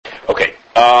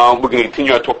We're going to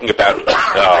continue on talking about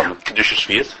Kedusha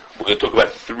Shvius. We're going to talk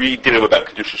about 3 dinim about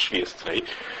Kedusha Shvius today.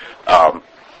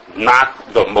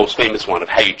 Not the most famous one of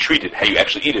how you treat it, how you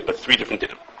actually eat it, but 3 different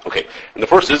dinim. Okay, and the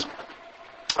first is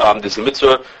there's a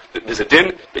mitzvah, there's a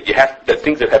din that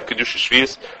things that have Kedusha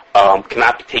Shvius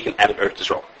cannot be taken out of Eretz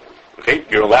Yisrael. Okay,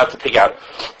 you're allowed to take out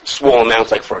small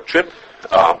amounts like for a trip,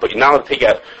 but you're not allowed to take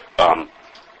out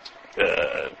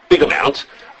big amounts.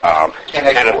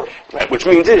 Which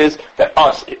means is that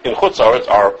us in Chutz La'aretz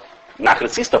are not going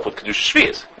to see stuff with Kedusha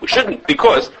Shvius. We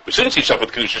shouldn't see stuff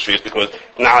with Kedusha Shvius because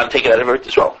now take it out of Eretz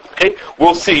Yisrael. Okay,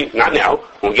 we'll see. Not now.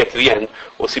 When we get to the end,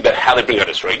 we'll see about how they bring out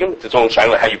a Esrogim. It's its own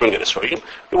shaila how you bring out a Esrogim. And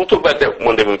we'll talk about that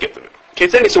one day when we get to it.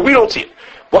 Okay, so we don't see it.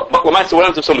 But what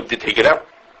happens if someone did take it out?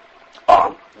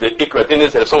 The ikra din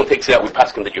is that if someone takes it out, we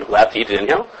pass him that you're allowed to eat it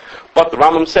anyhow. But the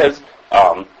Rambam says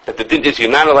that the din is you're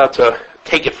not allowed to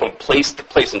take it from place to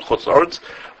place in Chutz La'aretz,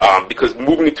 because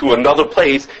moving it to another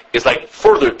place is like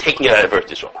further taking it out of Eretz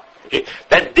Yisrael. Okay,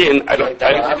 that din, I don't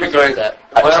agree that.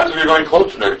 What happens if you're going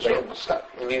close to Eretz Yisrael?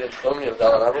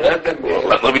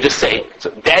 Let me just say, so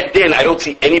that din, I don't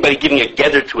see anybody giving a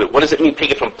gather to it. What does it mean,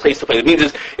 take it from place to place? It means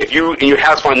is, if you in your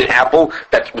house find an apple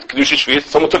that's with Kedusha Shvius,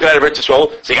 someone took it out of Eretz Yisrael,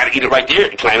 so you got to eat it right there.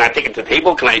 Can I not take it to the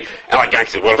table? Can I? And I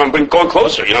say, well, if I'm going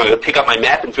closer, I'll pick up my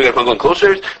map and figure out if I'm going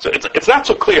closer. So it's not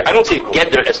so clear. I don't see a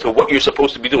gather as to what you're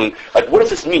supposed to be doing. Like, what does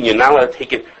this mean? You're not allowed to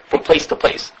take it from place to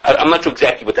place. I'm not sure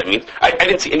exactly what that means. I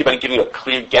didn't see anybody giving a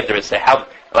clear gather as to how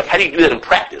do you do that in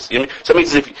practice? So it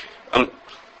means if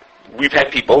we've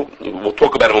had people, we'll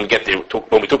talk about it when we get there,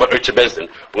 when we talk about Ertz Bezdin,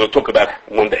 we're going to talk about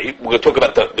one day, we're going to talk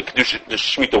about the Kedusha, the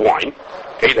Shemitah wine,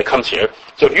 okay, that comes here.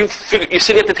 So if you're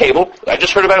sitting at the table, I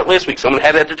just heard about it last week, someone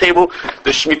had it at their table, the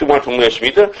Shemitah wine from last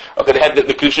Shemitah, okay, they had the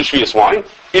Kedusha Shvius wine.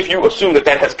 If you assume that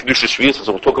has Kedusha Shvius, as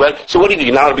we'll talk about it, so what do?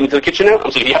 You're not allowed to bring it to the kitchen now?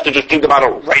 I'm saying you have to just drink the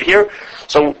bottle right here?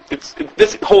 So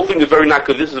this whole thing is very not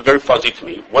good. This is very fuzzy to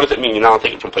me. What does it mean you're not allowed to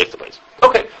take it from place to place?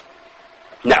 Okay.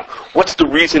 Now, what's the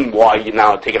reason why you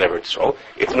now take it out of Yisrael?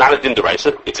 It's not a din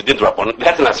d'oraisa, it's a din d'rabbanan.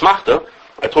 That's an asmachta.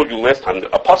 I told you last time,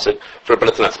 a pasuk for but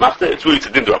it's an asmachta. It's a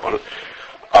din d'rabbanan.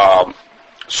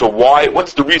 So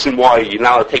what's the reason why you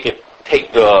now take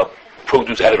the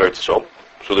produce out of Eretz Yisrael?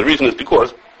 So the reason is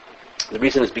because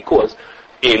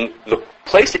in the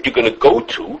place that you're going to go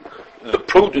to, the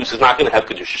produce is not going to have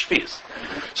Kedusha Shvius.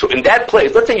 So in that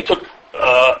place, let's say you took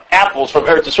apples from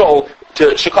Eretz Yisrael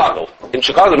to Chicago. In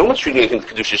Chicago, no one's treating anything to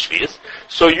Kedusha Shvius,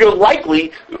 so you're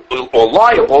likely or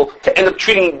liable to end up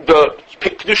treating the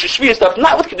Kedusha Shvius stuff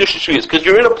not with Kedusha Shvius, because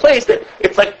you're in a place that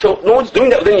it's like no one's doing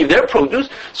that with any of their produce,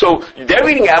 so they're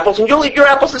eating apples and you'll eat your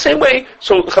apples the same way.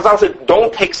 So Chazal said,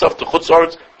 don't take stuff to Chutz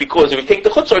La'aretz, because if you take the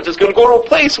Chutz La'aretz, it's going to go to a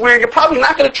place where you're probably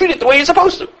not going to treat it the way you're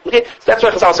supposed to. Okay, so that's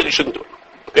why Chazal said you shouldn't do it.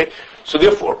 Okay, so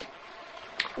therefore,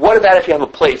 what about if you have a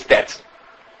place that's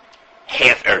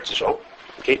half Eretz Yisrael?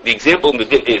 Okay, the example in the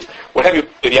din is, if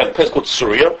you have a place called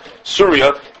Surya.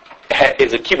 Surya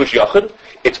is a kibush yachid.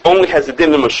 It only has the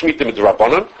din of Shemitah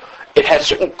midrabanan. It has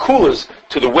certain kulas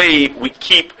to the way we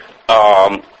keep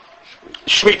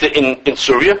Shemitah in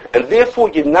Surya, and therefore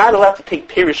you're not allowed to take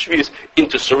Perish Shvius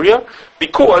into Surya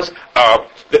because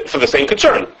for the same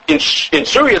concern. In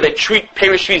Surya, they treat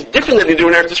Perish Shvius different than they do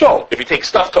in Eretz Yisrael. If you take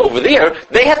stuff to over there,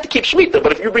 they have to keep Shemitah.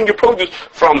 But if you bring your produce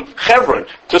from Hebron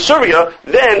to Surya,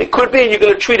 then it could be you're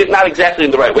going to treat it not exactly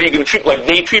in the right way. You're going to treat it like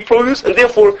they treat produce, and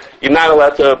therefore you're not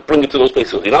allowed to bring it to those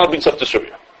places. You're not allowed to bring stuff to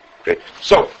Surya. Okay?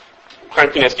 So,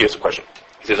 Chaim can ask you a question.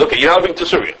 He says, okay, you're not allowed to bring to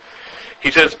Surya. He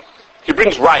says, he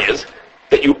brings rayas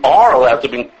that you are allowed to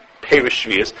bring Perish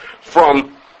Shvius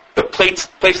from the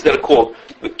places that are called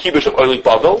the Kibush of Oili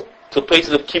Bavel to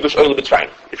places of Kibush Oili B'Tzrayim.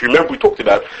 If you remember, we talked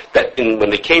about that when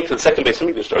they came to the second base of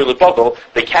Midrash, to Oili Bavel,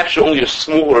 they captured only a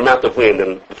smaller amount of land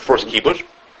than the first Kibush.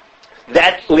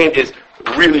 That land is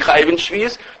really Chayiv in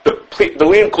Shvius. The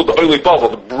land called the Oili Bavel,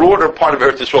 the broader part of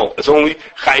Eretz Yisrael, is only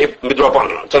Chayiv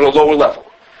Midrabanan. It's on a lower level.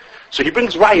 So he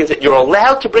brings rayas that you're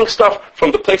allowed to bring stuff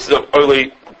from the places of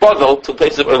Oili Bavel to the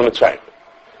places of Oili Mitzrayim.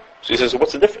 So he says,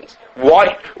 what's the difference?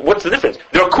 Why? What's the difference?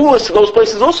 There are coolers to those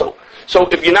places also. So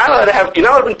if you're not allowed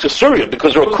to bring to Surya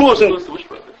because there are coolers in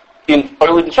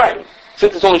Oil Mitzrayim.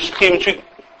 Since it's only Shechim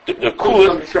and the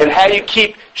coolers and how you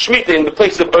keep Shemitah in the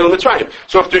places of Oil Mitzrayim.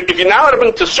 So if you're not allowed to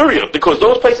bring to Surya because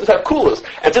those places have coolers,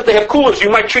 and since they have coolers, you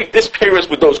might treat this Paris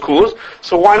with those coolers.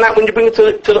 So why not when you bring it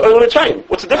to the Oil Mitzrayim?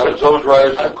 What's the difference? Those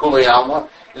rayas have Kuli Alma.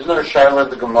 Isn't there a Shaila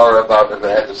in the Gemara about if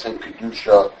they had the same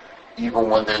Kedusha even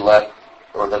when they left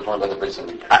Or that's one by the base of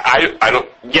the I don't,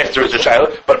 yes, there is a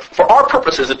Shiloh, but for our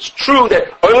purposes, it's true that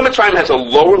Oil Mitzrayim has a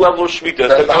lower level of Shemitah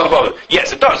than all of others.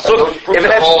 Yes, it does. So, if it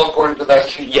has, all according to that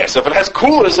sheet. yes, if it has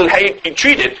coolers and how you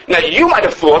treat it, now you might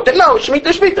have thought that no,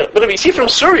 Shemitah. But if you see from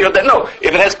Surya that no,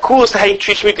 if it has coolers to how you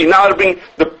treat Shemitah, you're now to bring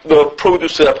the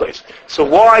produce to that place. So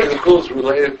why? Is the coolers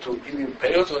related to eating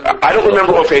payos? I don't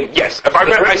remember offhand. Yes, if I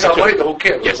remember, I seem to remember. Who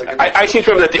cares? Yes, I seem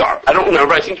to remember that they are. I don't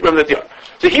remember. I seem to remember that they are.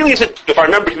 So he leaves it. If I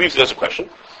remember, he leaves it as a question.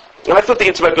 And I thought the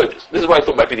answer might be like this. This is what I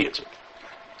thought might be the answer.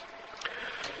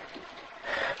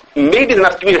 Maybe the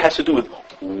nafkamina has to do with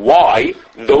why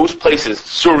those places,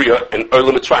 Surya and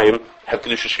Olam Mitzrayim, have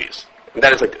Kedusha Shvius. And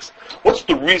that is like this. What's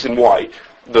the reason why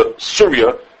the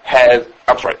Surya has,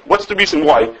 what's the reason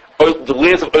why the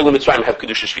lands of Olam Mitzrayim have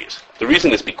Kedusha Shvius? The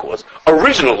reason is because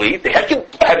originally they had the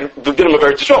Dinam of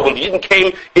Eretz Yisrael. When the Yidden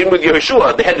came in with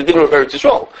Yehoshua, they had the Dinam of Eretz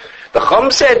Yisrael. The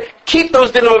Chum said, keep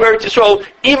those Dinam of Eretz Yisrael,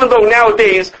 even though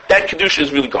nowadays that Kedusha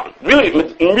is really gone. Really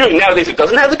nowadays it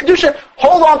doesn't have the Kedusha,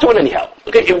 hold on to it anyhow.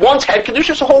 Okay, it once had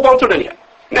Kedusha, so hold on to it anyhow.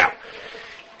 Now,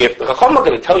 if the Chacham are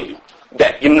going to tell you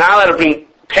that you're not allowed to bring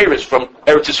Paris from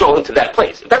Eretz Yisrael into that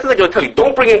place, if that's what they're going to tell you,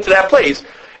 don't bring it into that place,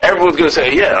 everyone's going to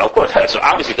say, yeah, of course, so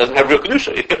obviously it doesn't have real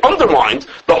Kedusha. It undermines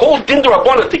the whole Din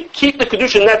D'Rabbanan to keep the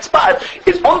Kedusha in that spot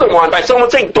is undermined by someone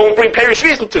saying, don't bring Paris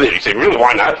Shvius into there. You say, really,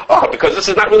 why not? Oh, because this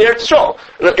is not really Eretz Yisrael.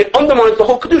 It undermines the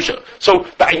whole Kedusha. So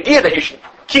the idea that you should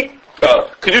keep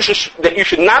Kedusha, that you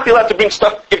should not be allowed to bring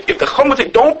stuff, if the Chum would say,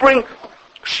 don't bring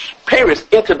Paris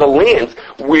into the lands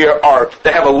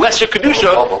that have a lesser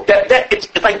Kedusha, that it's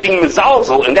like being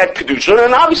mezalzel in that Kedusha,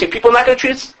 and obviously people are not going to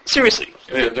treat it seriously.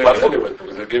 Yeah,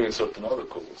 they're giving certain other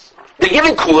coolers. They're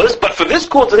giving coolers, but for this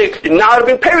cool today, now to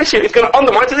bring Paris here, it's going to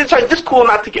undermine, so they decide this cool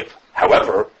not to give.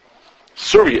 However,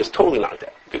 Surya is totally not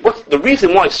that. What's the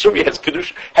reason why Surya has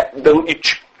Kedusha?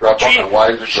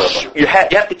 You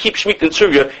have to keep Shemitah in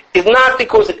Surya is not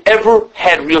because it ever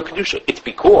had real Kedusha. It's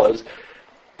because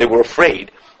they were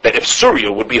afraid that if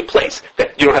Surya would be a place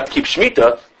that you don't have to keep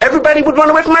Shemitah, everybody would run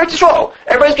away from Eretz Yisrael.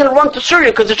 Everybody's going to run to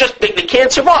Surya because it's just they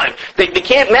can't survive. They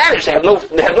can't manage. They have no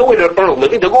way to earn a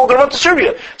living. They're all going to run to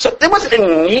Surya. So there wasn't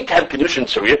a need to have Kedusha in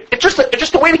Surya. It's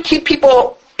just a way to keep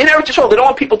people in Eretz Yisrael. They don't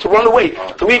want people to run away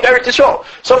to leave Eretz Yisrael.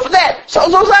 So for that,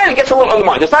 Zion gets a little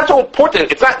undermined. It's not so important.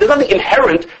 There's nothing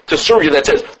inherent to Surya that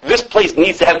says this place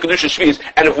needs to have Kedusha Shvius,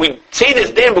 and if we say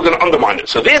this, then we're going to undermine it.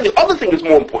 So there, the other thing is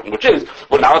more important, which is,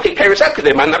 well, now I'll take Paris out because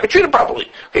they might not be treated properly.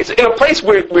 Okay, so in a place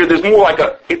where there's more like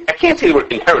I can't say the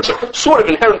word inherent, but sort of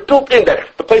inherent, built in that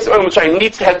the place of Olam Mitzrayim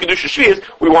needs to have Kedusha Shvius,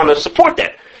 we want to support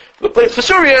that. The place for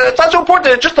Surya, it's not so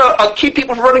important. It's just to keep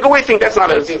people from running away. I think that's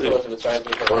not as easy.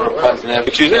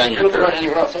 Excuse me?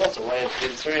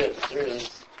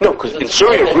 No, because in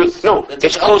Surya,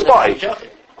 it's close by.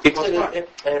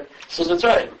 So that's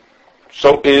right.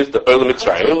 So is the Olam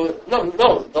Mitzrayim.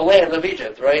 No, the land of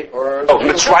Egypt, right?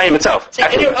 Mitzrayim itself.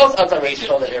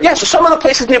 Yeah, so some of the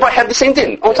places nearby had the same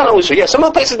din. Oh, it's not only so. Yeah, some of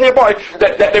the places nearby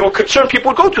that they were concerned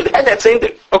people would go to, they had that same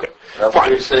din. Okay,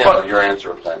 fine. Your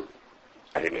answer then.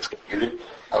 I didn't ask it. You did?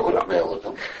 I wouldn't mail it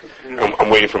them. I'm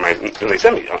waiting for they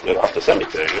send me. They'll have to send me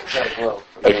today.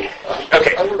 Okay.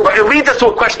 But it leads us to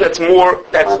a question that's more.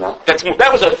 That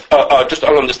was just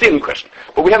an understanding question.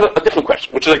 But we have a different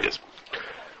question, which is like this.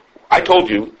 I told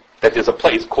you that there's a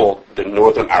place called the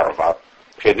Northern Arava.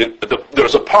 Okay,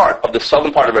 there's a part of the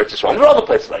southern part of Eretz Yisrael. There are other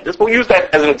places like this, but we'll use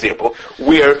that as an example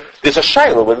where there's a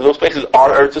shiloh whether those places are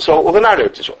Eretz Yisrael or they're not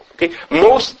Eretz Yisrael. Okay,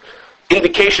 most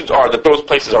indications are that those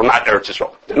places are not Eretz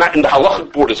Yisrael. They're not in the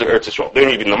halachic borders of Eretz Yisrael. They're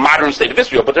even in the modern state of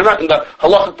Israel, but they're not in the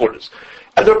halachic borders.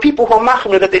 And there are people who are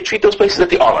machmir that they treat those places that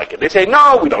they are like it. They say,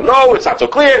 no, we don't know, it's not so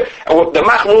clear, and they're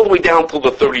machmir all the way down to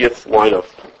the 30th line of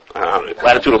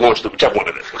latitude or longitude, whichever one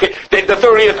it is. Okay, the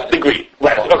 30th degree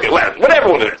latitude. Okay, latitude, whatever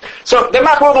one it is. So they're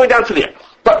machmir all the way down to there.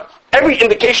 But every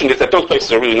indication is that those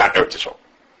places are really not Eretz Yisrael.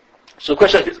 So the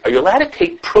question is, are you allowed to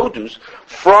take produce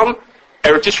from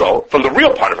Eretz Yisrael, from the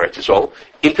real part of Eretz Yisrael,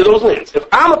 into those lands? If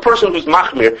I'm a person who's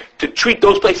machmir to treat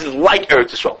those places like Eretz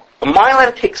Yisrael, am I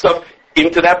allowed to take stuff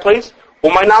into that place,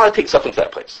 or am I not allowed to take stuff into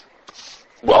that place?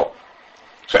 Well,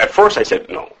 so at first I said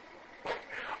no.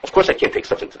 Of course I can't take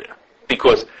stuff into there,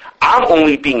 because I'm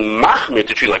only being machmir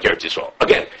to treat like Eretz Yisrael.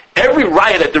 Again, every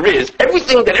raya that there is,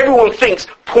 everything that everyone thinks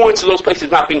points to those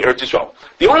places not being Eretz Yisrael.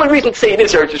 The only reason to say it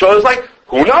is Eretz Yisrael is like,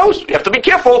 who knows? You have to be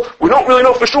careful. We don't really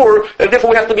know for sure, and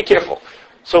therefore we have to be careful.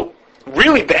 So,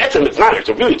 really bad it's not. It's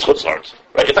chutz lards.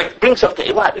 Right? It's like bring stuff to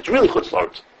Eilat. It's really chutz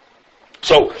lards.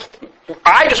 So,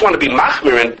 I just want to be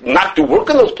machmir and not do work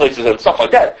in those places and stuff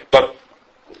like that. But,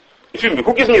 excuse me,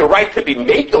 who gives me a right to be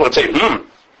makel and say,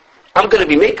 I'm going to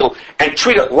be makel and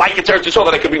treat it like it's Eretz Yisrael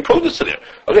that I can bring produce to there?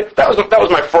 Okay, that was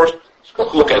my first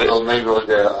look at it. Maybe like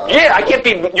a, Yeah, I can't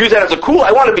use that as a cool.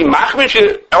 I want to be machmish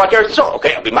like Eretz Yisrael.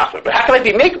 Okay, I'll be machmish. But how can I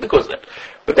be make because of that?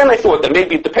 But then I thought that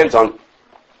maybe it depends on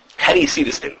how do you see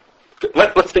this thing.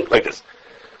 Let's think like this.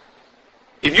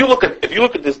 If you look at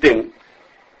this din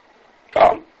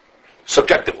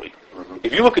subjectively,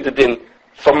 if you look at the din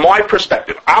from my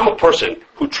perspective, I'm a person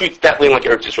who treats that land like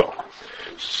Eretz Yisrael.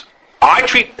 I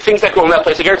treat things that grow in that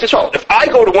place like Eretz Yisrael. If I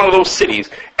go to one of those cities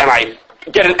and I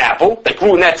get an apple that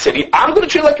grew in that city, I'm going to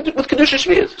treat it like with Kedusha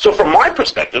Shvius. So from my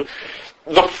perspective,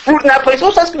 the fruit in that place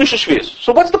also has Kedusha Shvius.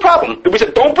 So what's the problem? If we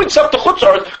said, don't bring stuff to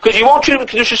Chutzar because you won't treat it with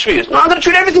Kedusha Shvius. No, I'm going to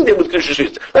treat everything there with Kedusha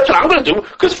Shvius. That's what I'm going to do,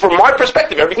 because from my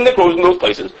perspective, everything that grows in those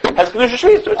places has Kedusha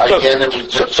Shvius to it.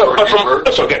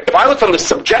 If I look from the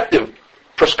subjective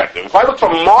perspective, if I look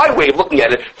from my way of looking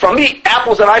at it, from me,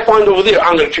 apples that I find over there,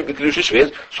 I'm going to treat with Kedusha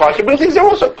Shvius, so I can bring things there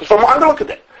also, because from I'm going to look at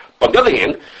that. But on the other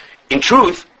hand, in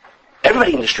truth,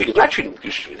 everybody in the street is not treating with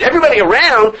Kedusha Shvius. Everybody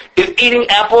around is eating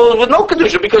apples with no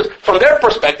Kedusha, because from their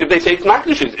perspective, they say it's not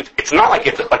Kedusha. It's not like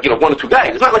it's like, one or two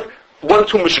guys. It's not like one or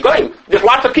two Mishigayim. There's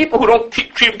lots of people who don't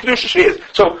treat with Kedusha Shvius.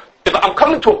 So if I'm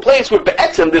coming to a place where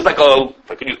Be'etzim, there's like a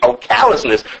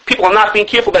callousness, people are not being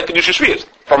careful about Kedusha Shvius,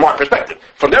 from our perspective.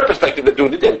 From their perspective, they're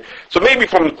doing the din. So maybe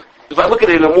if I look at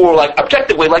it in a more like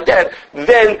objective way like that,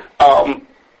 then I'm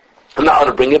not allowed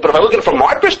to bring it. But if I look at it from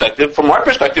my perspective,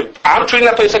 I'm treating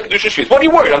that place like Kedusha Shvius. What are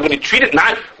you worried? I'm going to treat it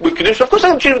not with Kedusha? Of course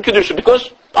I'm treating it with Kedusha, because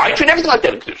I treat everything like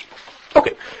that in Kedusha.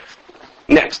 Okay.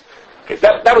 Next. Okay,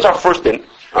 that was our first din.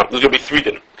 There's going to be three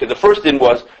din. Okay, the first din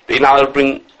was they're not allowed to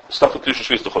bring stuff with Kedusha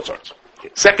Shvius to Chutzarts. Okay.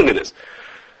 Second din is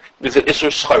there's an Isser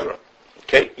Schayra.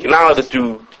 Okay, you're not allowed to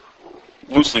do,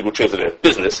 loosely we'll translate it,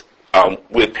 business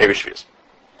with Perish Shvius.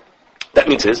 That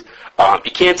means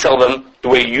you can't sell them the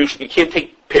way you can't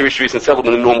take Perish Shvius and sell them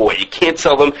in the normal way. You can't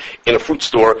sell them in a fruit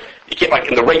store. You can't, like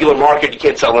in the regular market, you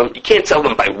can't sell them. You can't sell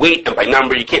them by weight and by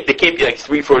number. They can't be like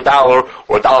 3 for $1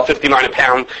 or $1.59 a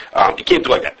pound. You can't do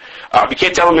like that. You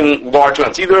can't sell them in large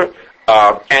amounts either.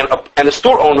 And a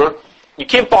store owner, you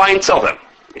can't buy and sell them.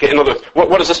 Okay, in other words,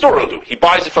 what does a store owner do? He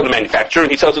buys it from the manufacturer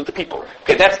and he sells it to people.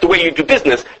 Okay, that's the way you do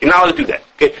business. You're not allowed to do that.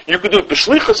 Okay, you could do it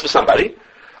b'shlichus for somebody.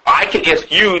 I can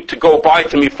ask you to go buy it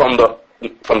to me from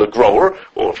the grower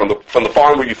or from the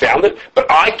farm where you found it, but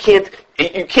I can't.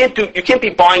 You can't be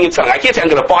buying and selling. I can't say I'm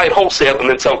going to buy it wholesale and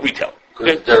then sell it retail.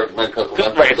 Okay?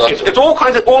 Right. It's all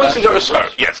these things are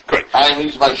assured. Yes, correct. I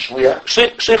use my shliach.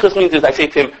 Shlichus means is I say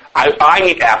to him, I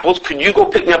need apples. Could you go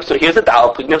pick me up? So here's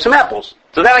 $1. Pick me up some apples.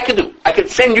 So that I can do. I can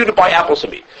send you to buy apples to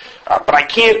me, but I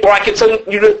can't. Or I can send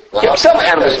you to sell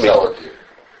animals to me.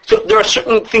 So there are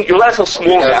certain things, you're allowed to sell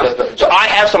small amounts. So I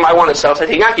have some I want to sell. So I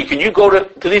say, Yankee, can you go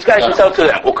to these guys and sell to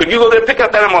them? Or could you go there and pick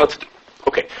up that I want to do?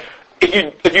 Okay.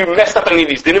 If you messed up any of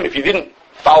these dinim, if you didn't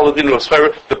follow the dinim of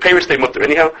Sphira, the payers stay mutter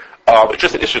anyhow, it's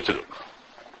just an issue to do.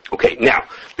 Okay, now,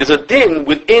 there's a din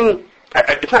within,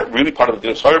 it's not really part of the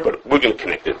din of Sphira, but we're going to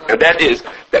connect it. And that is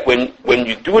that when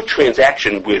you do a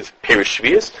transaction with Perish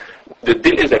Shvius, the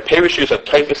din is that Perish Shvius are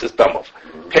typhus is dumb of.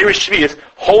 Perish Shvius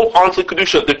hold on to the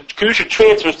Kedusha. The Kedusha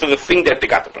transfers to the thing that they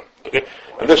got from. Okay?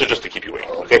 And this is just to keep you waiting.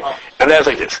 Okay? And that's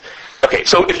like this. Okay,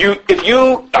 so if you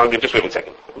just wait 1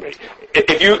 second.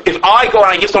 If I go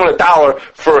and I give someone $1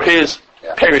 for his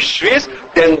Perish Shvius,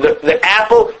 then the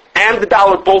apple and the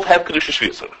dollar both have Kedusha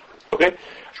Shvius in them. Okay?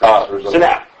 So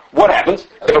now, what happens?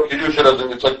 Kedusha doesn't,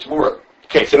 it's like Tamura.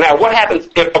 Okay, so now what happens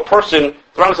if a person,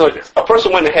 like this, a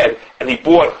person went ahead and he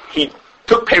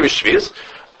took Perish Shvius,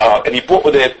 and he bought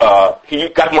with it, he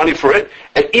got money for it,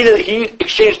 and either he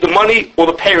exchanged the money or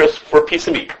the Paris for a piece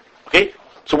of meat. Okay?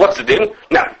 So what's the din?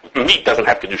 Now, meat doesn't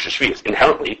have Kedusha Shvius.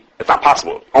 Inherently, it's not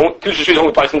possible. Kedusha Shvius only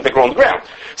applies things that grow on the ground.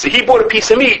 So he bought a piece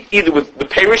of meat either with the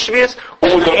Paris Shvius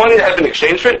or with the money that had been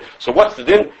exchanged for it. So what's the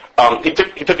din? He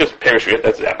took his Paris Shvius,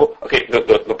 that's the apple, okay,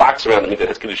 the box around the meat that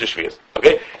has Kedusha Shvius,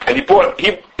 okay? And he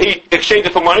exchanged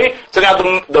it for money, so now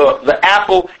the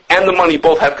apple and the money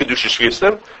both have Kedusha Shvius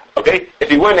in them. Okay, if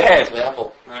he went ahead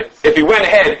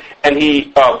and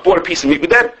he bought a piece of meat with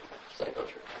that,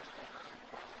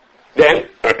 then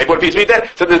he bought a piece of meat with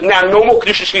that. So there's now no more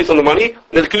Kedusha Shvius on the money.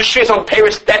 There's Kedusha Shvius on the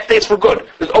Paris. That stays for good.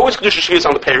 There's always Kedusha Shvius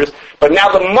on the Paris, but now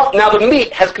the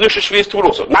meat has Kedusha Shvius to it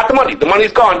also. Not the money. The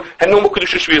money's gone, and no more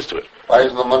Kedusha Shvius to it. Why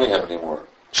doesn't the money have any more?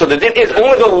 So the din is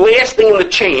only the last thing in the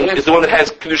chain is the one that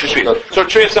has Kedusha Shvius. So it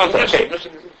transfers.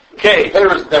 Okay.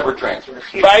 Paris never transfers.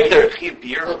 Right there.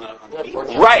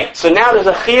 Right. So now there's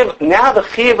a chiv. Now the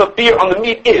chiv of beer on the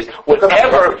meat is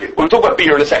whatever. We'll talk about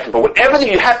beer in a second. But whatever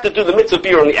you have to do the mitzvah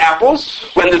beer on the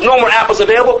apples, when there's no more apples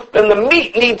available, then the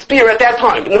meat needs beer at that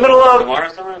time. In the middle of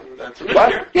Tomorrow, that's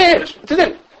what? Yeah, it's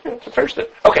it. First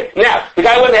it. Okay, now the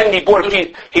guy went ahead and he bought a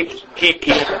piece.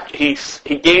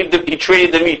 He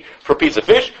traded the meat for a piece of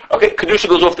fish. Okay, kedusha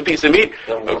goes off the piece of meat,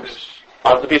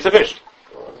 off the piece of fish.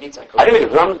 I didn't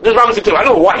think this Rambam too. I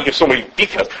don't know why he gives so many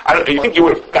details. You think you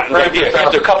would have gotten an idea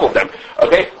after a couple of them.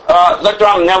 Okay, let the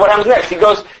Rambam. Now what happens next?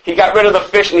 He got rid of the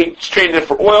fish and he traded it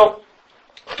for oil.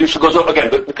 Kedusha goes off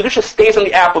again. The kedusha stays on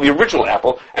the apple, the original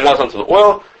apple, and now it's onto the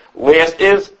oil. Last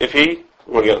is if he.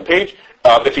 We're on the other page.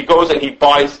 If he goes and he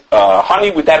buys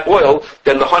honey with that oil,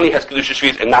 then the honey has kedusha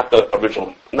shvius and not the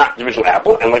original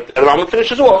apple. And like the Rambam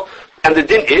finishes off, and the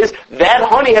din is that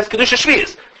honey has kedusha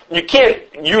shvius. You can't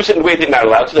use it in a way that you're not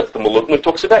allowed to. That's the Malutman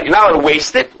talks about. You're not allowed to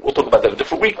waste it. We'll talk about that a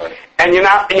different week. And you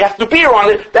have to do beer on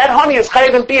it. That honey is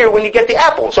chayav in beer when you get the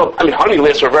apple. So honey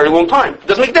lasts for a very long time. It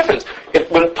doesn't make a difference.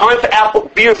 When time for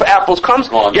beer for apples comes,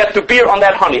 you have to do beer on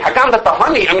that honey. Hagam that the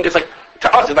honey. It's like.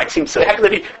 To us, it seems silly. How can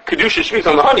there be kedusha shvius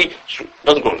on the honey? It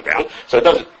doesn't go in the ground, so it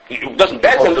doesn't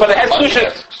bend them. But it has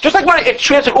kedusha, just like money. It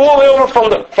transferred all the way over from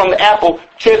the apple,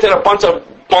 transferred a bunch of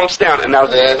bumps down, and now.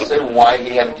 Did I say why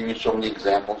he had to give you so many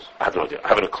examples? I have no idea. I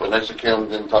haven't a clue. Vanessa Kim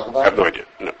didn't talk about it? I have no idea.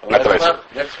 No, not that I said.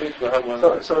 Next week we'll have one.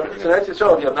 So that's the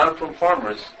show. Not from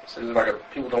farmers. So it's like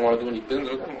people don't want to do any business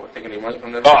with them or take any money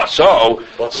from them. Wait. So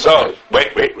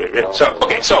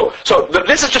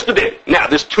this is just the bit. Now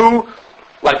there's two.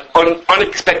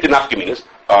 Unexpected nafkaminas.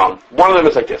 One of them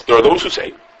is like this. There are those who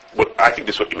say, I think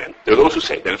this is what you meant. There are those who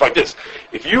say that it's like this.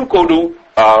 If you go to,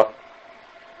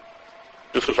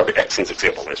 this was probably Exxon's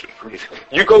example last week.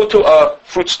 You go to a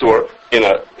fruit store in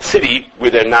a city where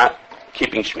they're not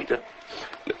keeping Shemitah.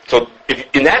 So if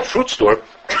in that fruit store,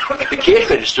 the cash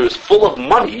register is full of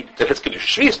money that has kedusha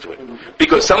shvius to it.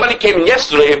 Because somebody came in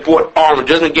yesterday and bought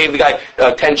oranges and gave the guy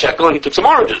 10 shekel and he took some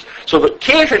oranges. So the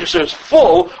cash register is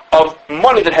full of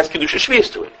money that has kedusha shvius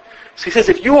to it. So he says,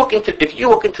 if you walk into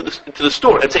the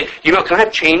store and say, can I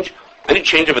have change? I need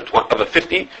change of a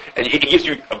 50, and he gives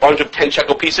you a bunch of 10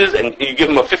 shekel pieces, and you give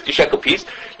him a 50 shekel piece.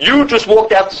 You just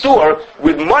walked out the door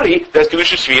with money that's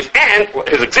kedusha shvius, and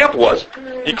his example was,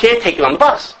 you can't take it on the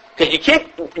bus. Okay, you can't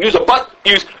use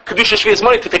kedusha shvius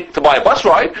money to buy a bus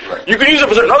ride. Right. You can use it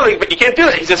for certain other things, but you can't do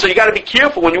that. He says, so you got to be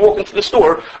careful when you walk into the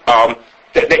store.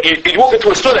 That you walk into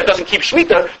a store that doesn't keep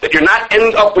Shemitah, that you're not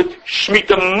ending up with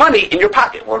Shemitah money in your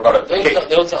pocket. What about it? They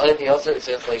don't sell anything else. It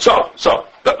says like. So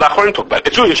the Achronim talk about it.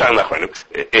 It's really a Shaila Achronim.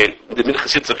 And the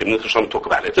Minchas Yitzchak and Minchas Shalom talk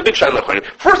about it. It's a big Shaila Achronim.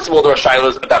 First of all, there are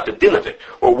Shailas about the din of it,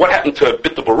 or what happened to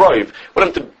Bitul B'Roiv, what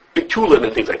happened to Bitulim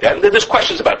and things like that. And there's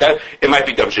questions about that. It might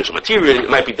be Davar material. It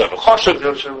might be Davar Choshev.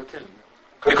 Because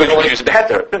you can use it to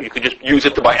heter. No, you could just use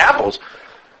it to buy apples.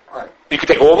 Right. You could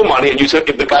take all the money and use it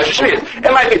if the kedusha shvius.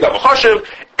 It might be double chashuv,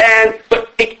 but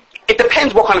it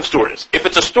depends what kind of store it is. If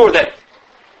it's a store that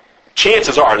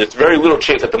chances are there's very little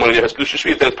chance that the money there has kedusha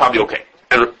shvius, then it's probably okay.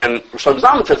 And Rosh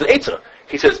Zalman says in Eitzah,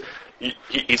 he says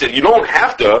you don't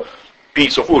have to be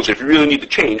so foolish. If you really need to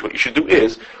change, what you should do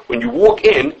is when you walk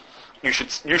in, you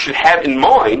should have in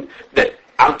mind that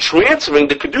I'm transferring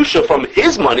the kedusha from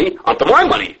his money onto my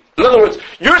money. In other words,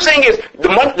 you're saying is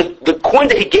the coin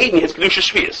that he gave me is kedusha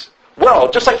shvius. Well,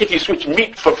 just like if you switch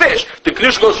meat for fish, the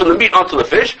kedusha goes from the meat onto the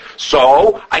fish.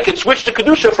 So I can switch the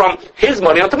kedusha from his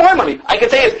money onto my money. I can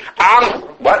say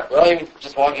what? Well, you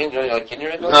just walk in, you're like, can you?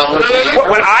 No.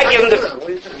 When I give him the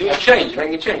you change,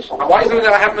 making change. Why doesn't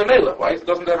that happen in Mela? Why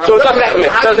doesn't that happen? So it doesn't happen in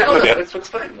Mela. It doesn't happen in Mela. Let's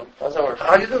explain.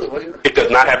 How do you do it? What do you do? It does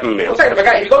not happen in Mela. I'm saying,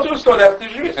 if you go to a store that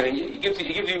has kedusha and he gives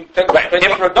you 10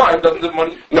 for a dime, doesn't the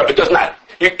money? No, it does not.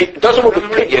 It doesn't work with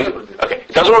pidyon. Okay,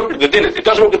 it doesn't work with the dinner. It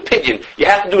doesn't work with pidyon. You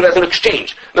have to do it as an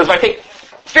exchange. Now, if I take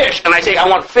fish and I say I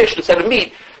want fish instead of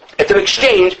meat, it's an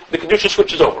exchange. The kedusha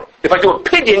switches over. If I do a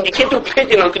pidyon, you can't do a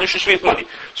pidyon on kedusha shvius money.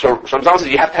 So sometimes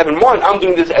you have to have in mind I'm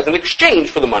doing this as an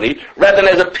exchange for the money rather than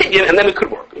as a pidyon, and then it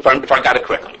could work if I got it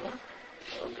correctly.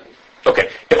 Okay,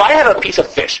 if I have a piece of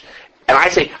fish. And I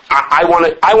say, I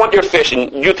want your fish,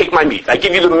 and you take my meat. I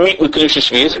give you the meat with kedusha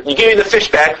shvius. You give me the fish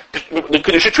back. The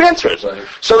kedusha transfers. Right.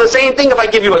 So the same thing. If I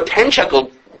give you a 10 shekel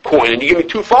coin and you give me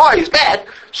 2 fives back,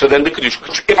 so then the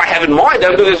kedusha. If I have in mind,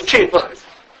 I'm doing this change.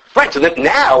 Right. So that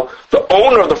now the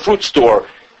owner of the fruit store,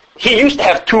 he used to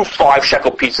have 2 5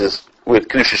 shekel pieces with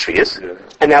kedusha shvius,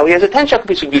 and now he has a 10 shekel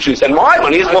piece with kedusha shvius, and my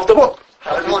money is off the hook.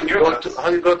 How do you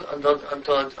go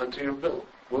onto your bill?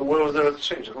 Where was there a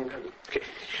change? I don't get it. Okay.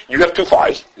 You have 2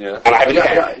 fives, and I have a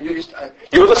 10.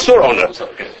 You're the store owner.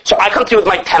 Okay. So I come to you with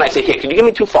my 10. I say, here, can you give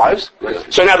me 2 fives? Right.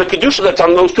 So now the kedusha that's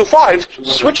on those 2 fives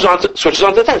switches on to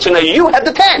 10. So now you have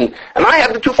the 10, and I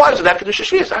have the 2 fives of that kedusha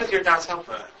shvius. How does your das help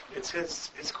that? It's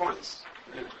coins.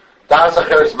 Das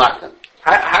acheres makna.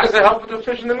 How does it help with the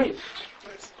fish and the meat?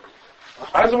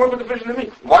 How does it work with the fish and the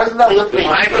meat? Why isn't that lifting?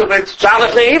 It's not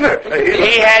lifting either.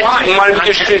 He had money with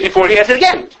Kedusha Shvius before, he has it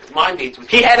again. My meat was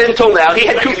He had it until now, he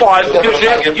had 2 5. You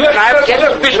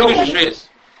have fish Kedusha Shvius.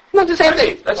 Not the same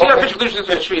thing. Let's say you have fish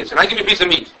Kedusha Shvius, and I give you a piece of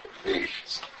meat.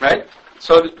 Right?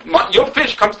 So your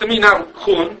fish comes to me now,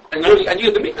 chulin, and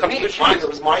you the meat comes to mine. It Shvius.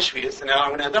 was my shvius, and now I'm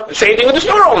going to end up with Same thing with the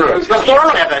store owner.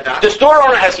 The store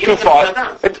owner has 2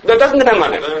 5. That doesn't depend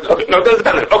on him. Okay, no, it doesn't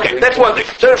depend on him. Okay, that's one thing.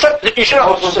 So you should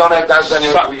Also, also... don't have that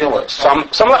anyway to begin with. Some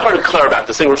are clear about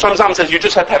this thing. Where some Zalman says you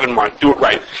just have to have it in mind. Do it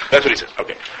right. That's what he says.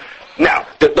 Okay. Now,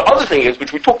 the other thing is,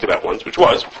 which we talked about once, which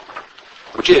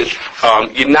is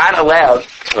you're not allowed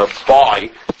to buy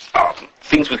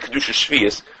things with Kedusha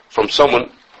Shvius from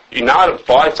someone. You're not allowed to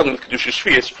buy something with Kedusha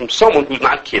Shvius from someone who's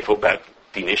not careful about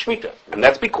Dinei Shemitah. And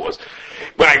that's because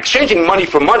when I'm exchanging money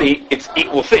for money, it's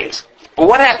equal things. But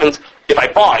what happens if I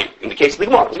buy, in the case of the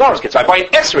Gemara's case, I buy an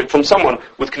esrog from someone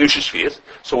with Kedusha Shvius?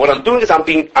 So what I'm doing is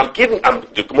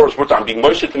the Gemara's words, I'm being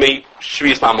Moshe to me,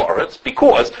 Shvius Na'amoretz,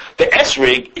 because the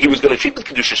esrog he was going to treat with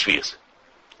Kedusha Shvius.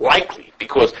 Likely,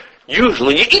 because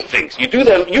usually you eat things. You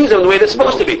use them the way they're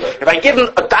supposed to be. If I give him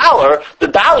 $1, the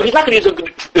 $1, he's not going to use it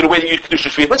in the way that you use Kedusha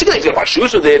Shvius. But he's going to buy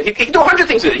shoes with it. He can do 100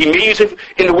 things with it. He may use it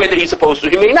in the way that he's supposed to.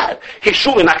 He may not. He's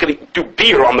surely not going to do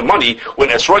beer on the money when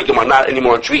esrogim are not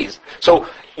anymore on trees. So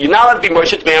you're not allowed to be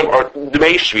Moshe Dmeim or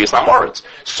Dmei Shvius Na'amoretz.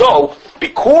 So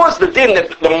because the din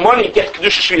that the money gets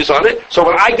Kedusha Shvius on it, so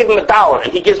when I give him $1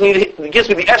 and he gives me the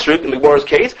esrog in the Gemara's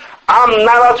case, I'm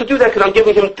not allowed to do that because I'm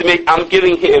giving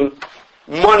him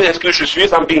money that's Kedusha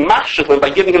Shvius. I'm being machshel by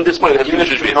giving him this money that's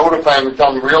Kedusha Shvius. Notify him and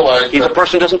tell him to realize He's a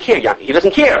person who doesn't care, Yanni. He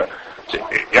doesn't care.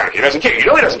 Yeah, he doesn't care. You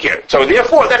know he doesn't care. So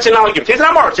therefore, that's an Na'amoretz. It's an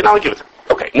Na'amoretz. It's an Na'amoretz.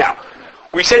 Okay, now,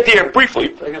 we said there briefly,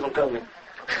 he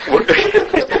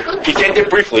said there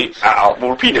briefly, we'll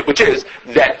repeat it, which is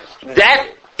that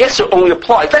Isser only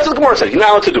applies, that's what the Gemara says, you're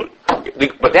not allowed to do it.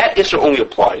 But that Isser only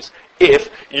applies if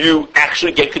you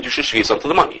actually get Kedusha Shvius onto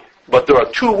the money. But there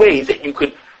are 2 ways that you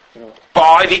could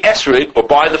buy the esrog or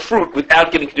buy the fruit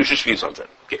without getting Kedusha Shvius onto it.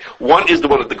 Okay. One is the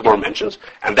one that the Gemara mentions,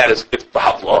 and that is, it's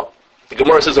B'havla. The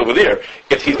Gemara says over there,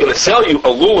 if he's going to sell you a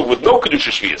lulav with no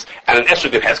Kedusha Shvius and an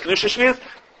esrog that has Kedusha Shvius,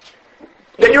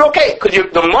 then you're okay, because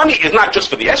the money is not just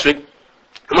for the esrog,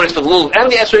 the money is for the lulav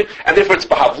and the esrog, and therefore it's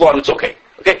B'havla and it's okay.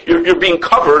 Okay, you're being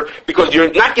covered because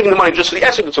you're not giving the money just for the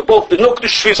esrog, so both, there's no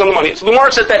Kedusha Shvius on the money. So the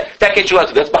Gemara says that gets you out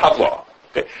to, that's B'havla.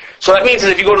 Okay, so that means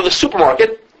that if you go to the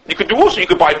supermarket, you could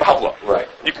buy B'havla. Right.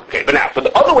 Okay, but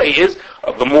the other way is,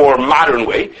 the more modern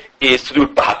way, is to do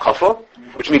it B'hakafa,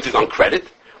 which means it's on credit,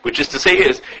 which is to say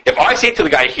is, if I say to the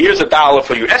guy, here's $1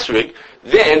 for your esrog,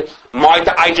 then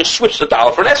I just switch the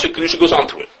 $1 for an esrog, Kedusha goes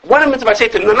onto it. What happens if I say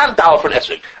to him, no, not $1 for an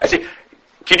esrog, I say,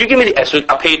 could you give me the esrog,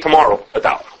 I'll pay you tomorrow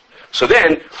 $1. So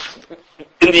then,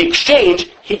 in the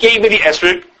exchange, he gave me the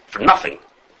esrog for nothing.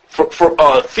 For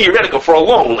theoretical, for a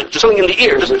loan, like just something in the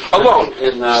ear, just a loan.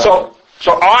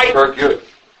 So I... Very good.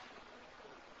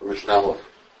 Mishnah.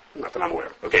 Not that I'm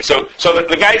aware. Okay, so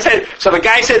the guy said,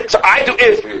 so I do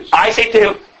is, I say to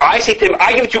him, I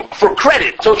give it to you for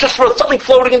credit, so it's just for something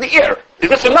floating in the air. It's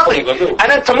just for nothing. And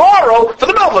then tomorrow, for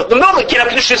the milva can't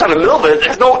have to on the milva,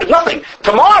 there's nothing.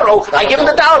 Tomorrow, I give him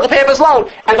 $1 to pay up his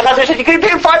loan, and the Chazal said, you can pay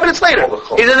him 5 minutes later.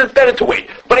 He says it's better to wait.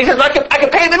 But he says, I can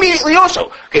pay him immediately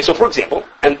also. Okay, so for example,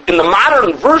 and in the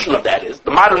modern version of that is,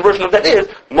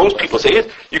 most people say is,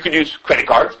 you could use credit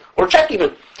cards, or check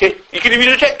even. Okay, you can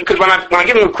use a check, because when I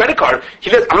give him a credit card,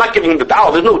 I'm not giving him the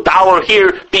 $1. There's no $1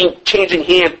 here changing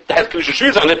hand that has Kedusha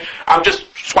Shvius on it. I'm just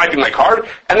swiping my card,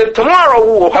 and then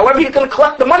tomorrow, however he's going to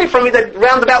collect the money from me that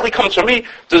roundaboutly comes from me,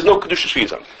 there's no Kedusha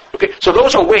Shvius on it. Okay, so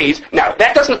those are ways. Now,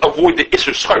 that doesn't avoid the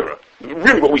Isser Schora.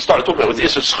 Really what we started talking about was the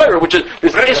Isser Schora, which is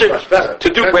this Isser to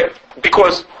do with,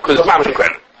 because it's mamash and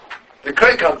credit. The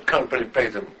credit card company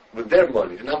pays them with their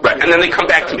money. Right, and then they come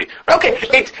back to me. Okay,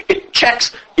 it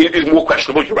checks, it is more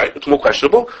questionable, you're right, it's more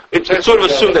questionable. It's sort of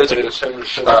assumed that it's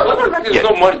there's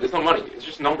no money, it's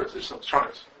just numbers, there's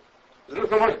electronics. There's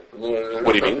no money.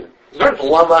 What do you mean? In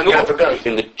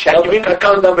the check, you mean?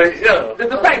 Account number, yeah.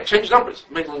 The bank changed numbers,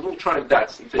 make electronic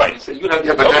dots. Right. So you have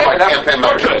Yeah, but then I can't pay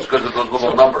margins because of those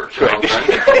little numbers. You know what I'm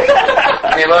saying?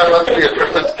 I mean, let's be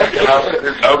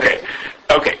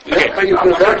Okay.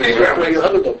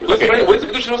 Where's the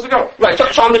Kedusha supposed to go? Right,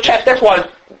 so on the check, that's why,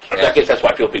 I guess that's why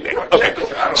I feel big. Okay.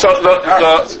 So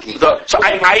so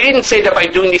I didn't say that by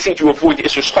doing these things you avoid the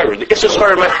Isser Schora. The Isser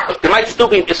Schora, there might still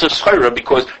be an Isser Schora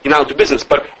because you're not into business,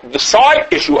 but the side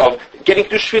issue of getting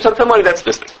Kedusha Shvius on the money, that's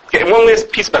this thing. Okay, and one last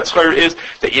piece about Schora is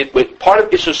that part of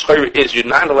Isser Schora is you're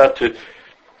not allowed to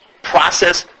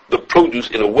process the produce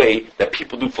in a way that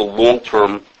people do for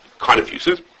long-term kind of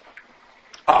uses.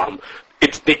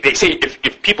 they say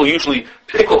if people usually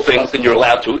pickle things, then you're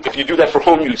allowed to. If you do that for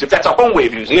home use, if that's a home way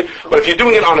of using it, but if you're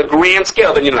doing it on a grand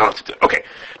scale, then you're not allowed to do it. Okay.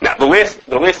 Now, the last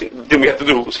thing we have to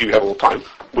do, so you have a little time,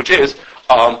 which is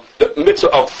the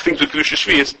mitzvah of things with Kedusha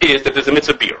Shvius is that there's a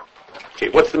mitzvah beer. Okay,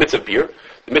 what's the mitzvah beer?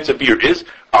 The mitzvah beer is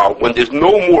when there's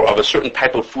no more of a certain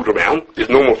type of food around, there's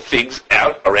no more figs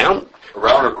around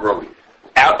or growing.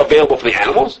 Out available for the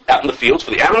animals, out in the fields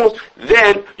for the animals,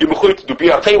 then you're mechuyev to do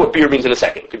beer. I'll tell you what beer means in a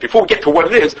second. Okay, before we get to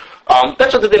what it is,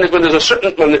 that's what the din is. When there's a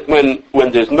certain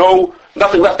when there's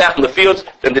nothing left out in the fields,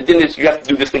 then the din is you have to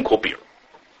do this thing called beer.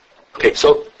 Okay,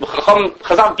 so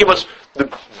Chazal give us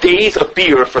the days of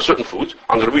beer for certain foods.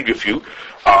 I'm going to read you a few.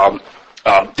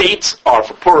 Dates are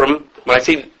for Purim. When I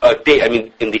say day, I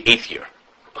mean in the 8th year.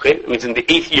 Okay, it means in the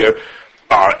 8th year,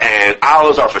 and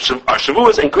olives are for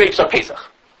Shavuos, and grapes are Pesach.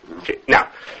 Okay, now,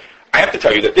 I have to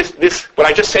tell you that this what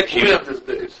I just said to you,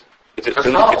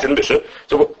 it's in Mishnah.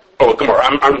 So, Gemara,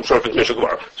 I'm sure if it's Mishnah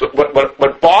Gemara. So,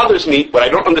 what bothers me, what I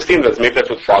don't understand, maybe that's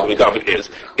what's bothering me, David,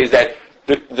 is that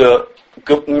the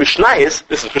Mishnayos,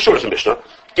 this is for sure it's a Mishnah,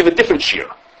 give a different shear.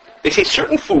 They say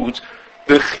certain foods,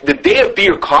 the day of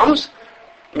beer comes,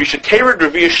 Mishatered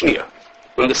Revi'ah Shniya.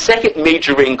 When the second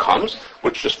major rain comes,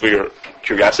 which, just for your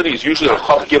curiosity, is usually on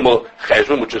Chav Gimel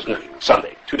Cheshvan, which is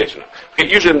Sunday, 2 days from now. Okay,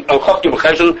 usually on Chav Gimel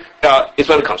Cheshvan is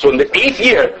when it comes. So in the 8th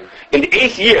year,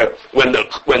 when the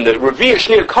Revi'ah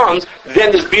Shniya comes,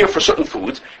 then there's beer for certain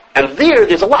foods, and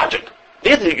there's a logic.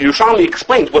 There the Yerushalmi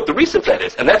explains what the reason for that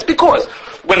is, and that's because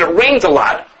when it rains a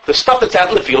lot, the stuff that's out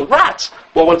in the field rots.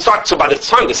 Well, so by the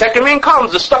time the second rain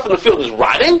comes, the stuff in the field is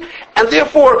rotting, and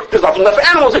therefore there's nothing left for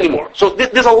animals anymore. So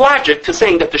there's a logic to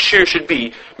saying that the shear should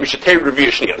be Mishatered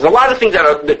Revi'ah Shniya. There's a lot of things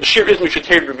that the shear is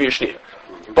Mishatered Revi'ah Shniya.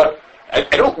 But I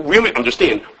don't really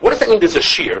understand, what does that mean there's a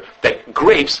shear that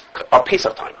grapes are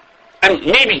Pesach time? And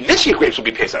maybe this year grapes will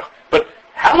be Pesach, but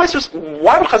how am I supposed,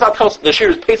 why would Chazal tell us the shear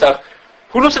is Pesach?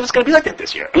 Who knows if it's going to be like that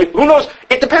this year? I mean, who knows?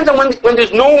 It depends on when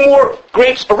there's no more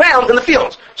grapes around in the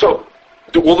fields. So,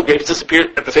 do all the grapes disappear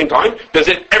at the same time? Does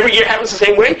it every year happens the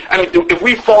same way? I mean, if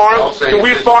we farm, do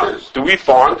we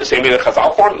farm the same way that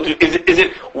Chazal farm?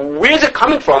 Where's it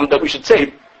coming from that we should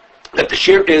say that the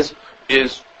shear is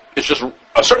just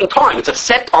a certain time? It's a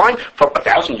set time from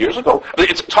 1,000 years ago. I mean,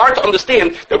 it's hard to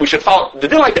understand that we should follow the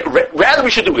thing like that. Rather, we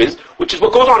should do which is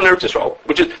what goes on in Eretz Yisrael,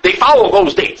 which is they follow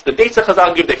those dates. The dates that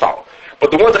Chazal give, they follow. But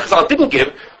the ones that Chazal didn't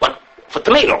give, like for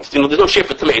tomatoes, there's no share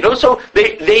for tomatoes, so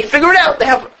they figure it out. They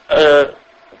have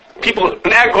people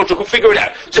in agriculture who figure it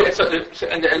out. So,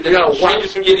 and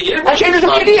changes from year to year? Changes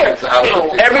from year to year.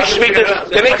 Every Shemitah,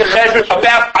 they make a cheshbon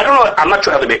about, I don't know, I'm not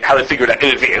sure how they figure it out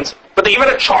in advance, but they give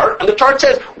it a chart, and the chart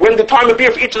says when the time of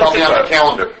beer for each of the things. On a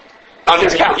calendar. On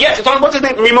his calendar. Yes, it's on, what's his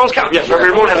name? Ramon's calendar. Yes, Rabbi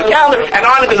Ramon has a calendar, and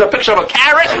on it there's a picture of a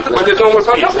carrot, when there's no more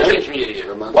It doesn't change from year to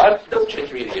year. What? It doesn't change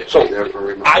from year to year.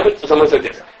 So, someone said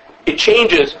this. It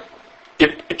changes,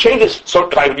 so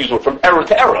if I would use it from era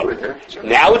to era.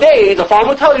 Nowadays, a farmer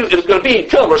will tell you it's going to be,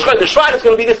 till Rosh Hashanah, it's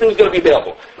going to be, this thing is going to be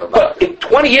available. But in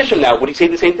 20 years from now, would he say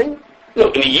the same thing?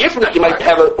 No, in a year from now, you might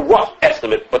have a rough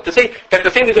estimate, but to say that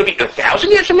the thing is going to be 1,000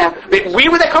 years from now,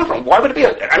 where would that come from? Why would it be?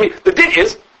 I mean, the din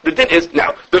is,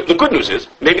 now, the good news is,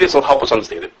 maybe this will help us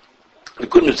understand it. The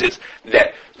good news is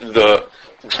that the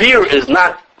beer is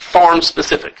not farm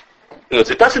specific.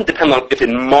 It doesn't depend on if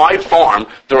in my farm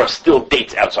there are still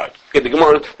dates outside. Okay, the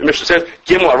Gemara, the Mishnah says,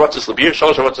 Gimel Aratzis Labir,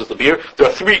 Shalosh Aratzis Labir. There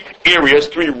are 3 areas,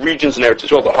 3 regions in Eretz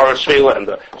Yisrael, the Har Shvela and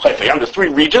the Chayfayam. There's 3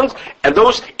 regions, and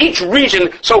each region,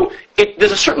 so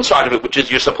there's a certain side of it which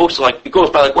is you're supposed to it goes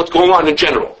by what's going on in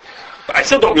general. But I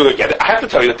still don't really get it. I have to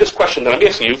tell you that this question that I'm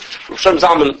asking you, Shem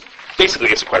Zalman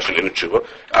basically it's a question in the tshuva.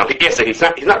 He asked it, he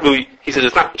says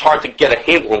it's hard to get a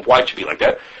handle on why it should be like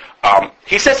that.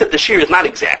 He says that the shear is not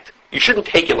exact. You shouldn't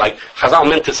take it like Chazal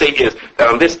meant to say is that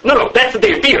on this. No, that's the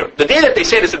day of beer. The day that they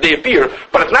said is the day of beer,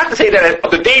 but it's not to say that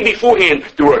the day beforehand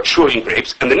there were a trillion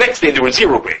grapes, and the next day there were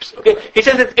 0 grapes. Okay, he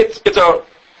says it's a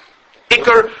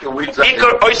ikar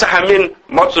oisa hamin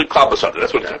matzui klal basada.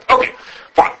 That's what it says. Okay,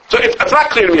 fine. So it's not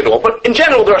clear to me at all. But in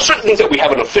general, there are certain things that we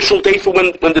have an official date for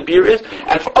when the beer is,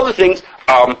 and for other things,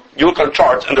 you look on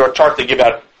charts, and there are charts they give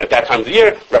out at that time of the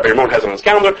year. Rabbi Ramon has it on his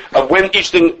calendar of when each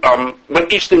thing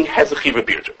has a chiva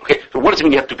beer. Okay, so what does it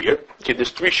mean you have to beer? Okay,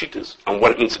 there's 3 shittas on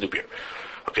what it means to do beer.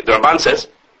 Okay, the Ramban says.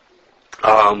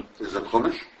 Is it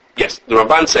Chumash? Yes, the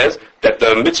Ramban says that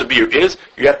the mitzvah beer is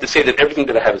you have to say that everything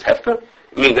that I have is hefker.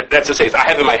 I mean that's to say I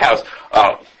have in my house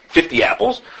 50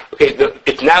 apples. Okay,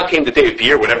 it now came the day of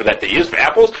beer, whatever that day is for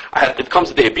apples. It comes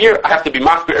the day of beer. I have to be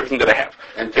machmir everything that I have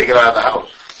and take it out of the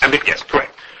house. And yes,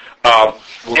 correct. Out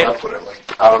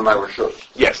of my rishus.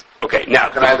 Yes. Okay. Now,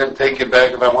 can I then take it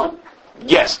back if I want?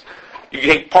 Yes. You can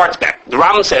take parts back. The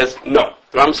Rambam says no.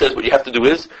 The Rambam says what you have to do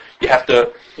is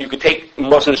you could take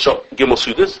Mosin Shal Gimel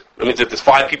Sudas. That means if there's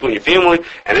 5 people in your family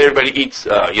and everybody eats,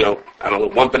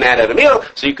 one banana at a meal,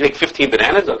 so you can take 15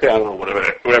 bananas. Okay, I don't know,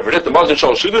 whatever it is. The Mosin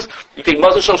Shal Sudas, you take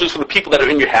Mosin Shal Sudas for the people that are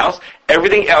in your house.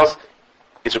 Everything else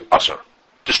is usher,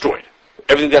 destroyed.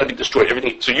 Everything's got to be destroyed.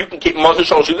 Everything. So you can keep Mosin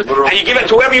Shal Sudas, and you give it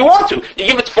to whoever you want to. You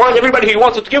give it to find everybody who you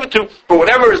want to give it to, but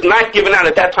whatever is not given out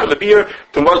at that time of year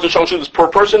to Mosin Shal Sudas per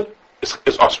person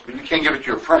is usher. But you can't give it to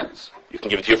your friends. You can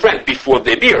give it to your friend before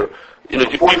the beer.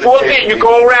 Before the beer, you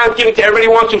go around giving to everybody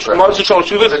you want to.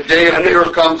 The day of beer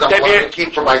comes, I'm allowed to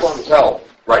keep for myself.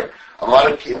 Right. I'm allowed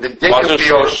to keep the day of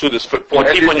beer for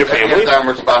people in your family. I'm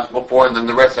responsible for, and then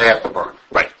the rest I have to burn.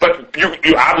 Right. But you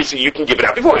obviously you can give it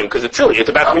out beforehand because it's silly. It's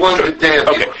about I'm on the day of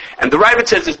beer. Okay. And the Ravid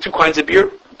says there's 2 kinds of beer.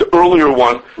 The earlier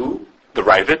one, the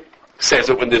Ravid, says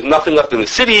that when there's nothing left in the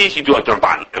cities, you do like the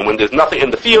Ramban. And when there's nothing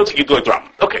in the fields, you do like the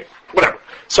Rambam. Okay. Whatever.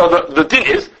 So the din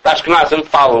is, the Ashkenazim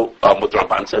follow what the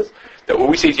Ramban says, that what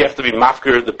we say is you have to be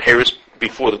mafker the Paris by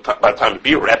the time of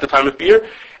beer, or at the time of beer,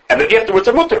 and then afterwards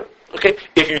a mutter. Okay?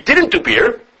 If you didn't do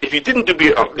beer,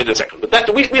 in a second, but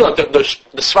that, we like the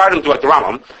Svardim do like the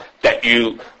Rambam, that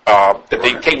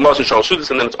they take Mosin Shal Sudas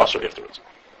and then it's usher afterwards.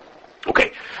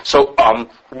 Okay. So,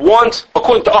 once,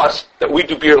 according to us, that we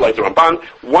do beer like the Ramban,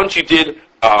 once you did,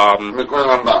 According to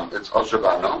Rambam, it's usher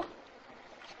ban, no?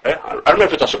 I don't remember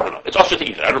if it's usher ban. It's usher to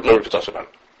eat it. I don't remember if it's usher ban.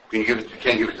 You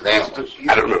can't give it to the animals.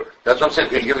 I don't remember. That's what I'm saying.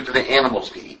 Can you give it to the animals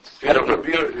to eat? I don't remember.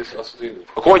 Beer is also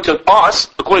According to us,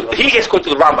 he is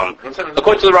according to the Rambam.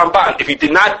 According to the Ramban, if you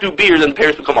did not do beer, then the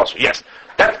parents become usher. Yes.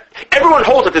 Everyone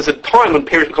holds that there's a time when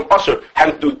parents become usher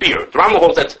having to do with beer. The Rambam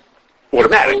holds that's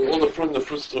automatic. All the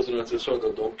fruit stores in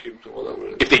Minnesota don't keep whatever.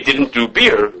 If they didn't do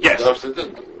beer, yes. They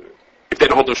didn't. If they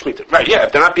don't hold their Shemitah. Right, yeah.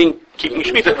 If they're not keeping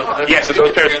Shemitah, yes, it's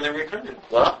those parents.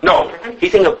 No,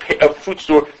 he's in a fruit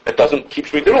store that doesn't keep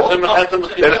Shemitah at all.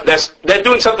 They're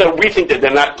doing something that we think that they're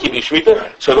not keeping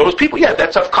Shemitah. So those people,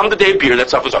 that stuff, come the day of beer, that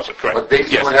stuff is also correct. But they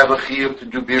still have a chiyuv to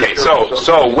do beer. Okay,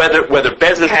 so whether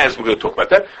Bezin has, we're going to talk about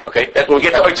that. Okay, when we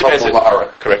get to Oitze Bezin,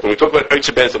 correct. When we talk about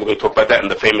Oitze Bezin, we're going to talk about that and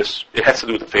it has to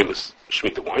do with the famous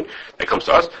Shemitah wine that comes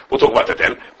to us. We'll talk about that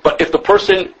then. But if the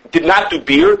person did not do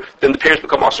beer, then the parents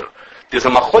become usher. There's a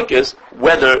machlokes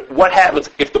what happens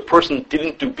if the person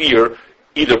didn't do beer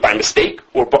either by mistake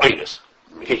or by einus.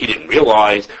 Okay, he didn't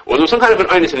realize, or there was some kind of an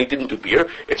einus and he didn't do beer.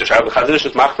 It's a shayla chazanish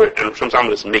is machmer, and some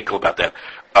time is makel about that.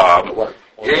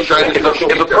 If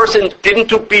the person didn't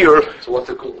do beer, so what's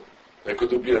it called? They could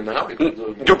do beer now.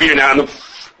 Do beer now, and the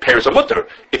parents are mutter.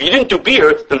 If you didn't do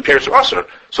beer, then the parents are usher.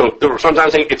 So there were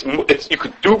sometimes saying it's you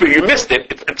could do beer, you missed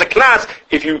it. It's a knas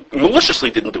if you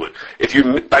maliciously didn't do it. If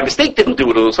you by mistake didn't do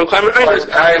it, or some kind of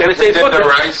then it says mutter.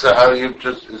 Is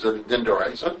it a din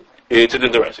d'oraisa? It's a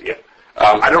din d'oraisa, yeah.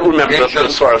 I don't remember the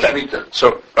story of that.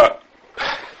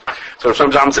 So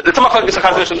some Zam said,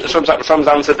 some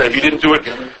Zam said that if you didn't do it,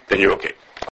 then you're okay.